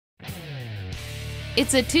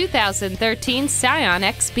It's a 2013 Scion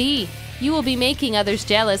XB. You will be making others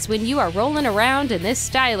jealous when you are rolling around in this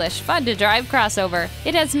stylish, fun-to-drive crossover.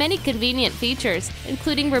 It has many convenient features,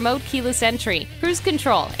 including remote keyless entry, cruise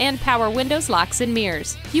control, and power windows, locks, and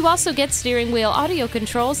mirrors. You also get steering wheel audio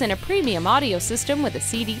controls and a premium audio system with a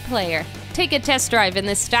CD player. Take a test drive in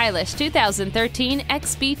this stylish 2013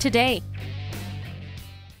 XB today.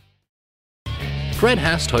 Fred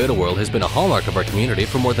Haas Toyota World has been a hallmark of our community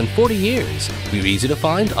for more than 40 years. We're easy to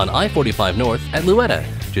find on I-45 North at Louetta,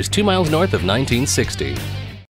 just 2 miles north of 1960.